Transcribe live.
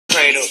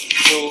cradle,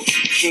 two,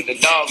 shoot the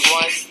dog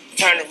once,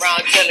 turn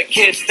around, tell the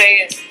kids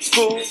stay in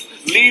school,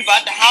 leave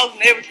out the house,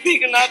 neighbors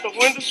peeking out the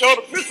window, show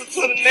the pistol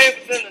to the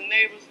neighbors, and the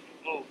neighbors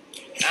move.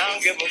 I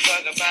don't give a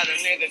fuck about a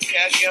nigga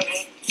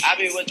caregiver. I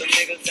be with the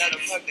niggas that'll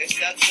fuck their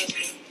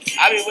stepsister.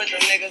 I be with the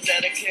niggas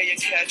that'll kill your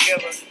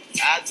caregiver.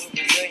 I do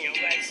Brazilian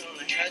wax on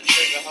the head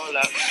trigger, hold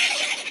up.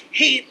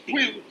 Head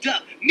brimmed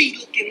up, me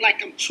looking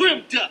like I'm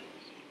trimmed up.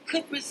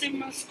 Clippers in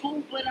my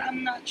school, but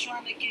I'm not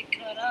trying to get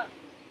cut up.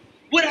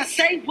 What I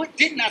say, what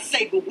didn't I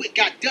say, but what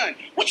got done?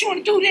 What you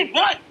want to do then?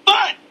 Run,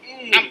 fun.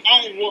 I'm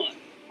on one.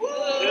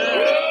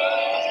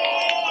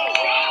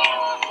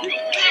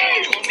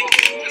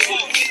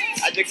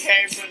 I just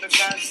came from the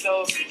gun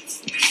store.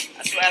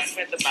 That's where I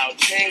spent about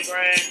 10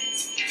 grand.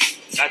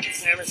 Got your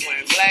parents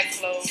wearing black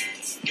clothes.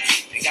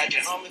 And got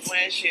your homies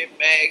wearing shit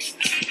bags.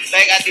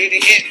 Think I did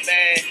a hit,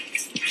 man.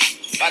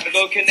 About to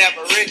go kidnap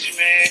a rich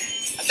man.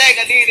 I think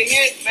I did a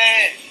hit,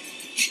 man.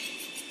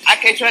 I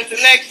can't trust the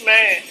next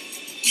man.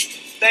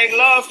 Thank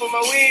Lord for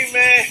my weed,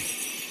 man.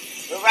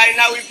 But right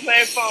now we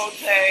playing phone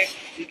tag.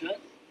 Is he done?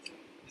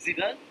 Is he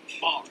done?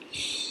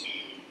 Bars.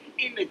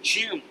 In the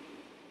gym.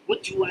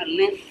 What do I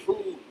live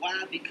food?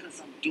 Why? Because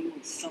I'm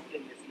doing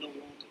something that's no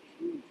longer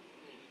food.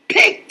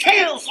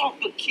 Pigtails off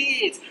the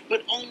kids,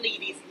 but only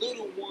these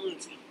little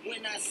ones.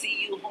 When I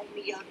see you,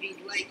 homie, I be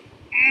like,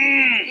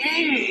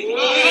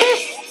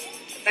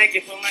 Thank you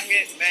for my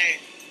hit, man.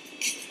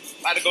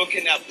 About to go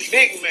kidnap the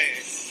big man.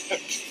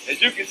 As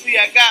you can see,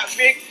 I got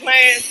big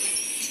plans.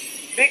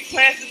 Big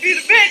plans to be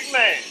the big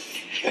man.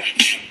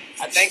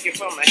 I thank you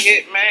for my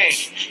hit, man.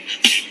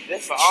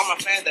 This for all my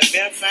fans that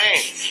been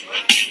fans.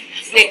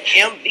 Slick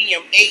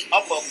MDMA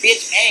up a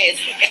bitch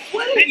ass.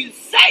 What are you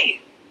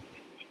saying?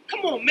 Come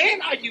on,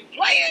 man, are you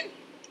playing?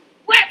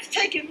 Rap's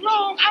taking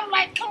long. I'm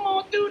like, come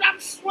on, dude, I'm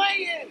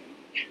swaying.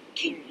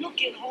 Keep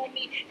looking,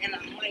 homie, and I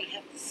might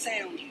have to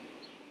sound you.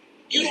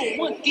 You don't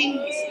want these.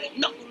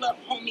 Knuckle up,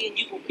 homie, and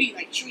you gon' be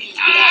like trees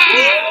without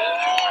me.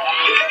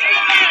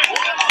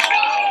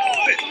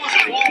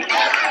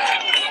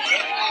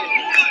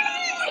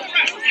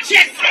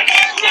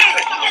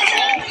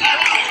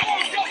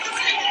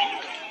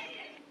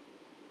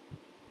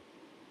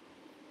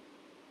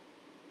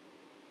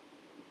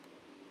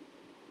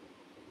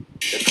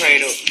 The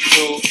cradle,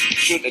 two,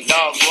 shoot the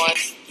dog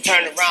once,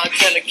 turn around,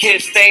 tell the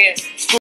kids stay in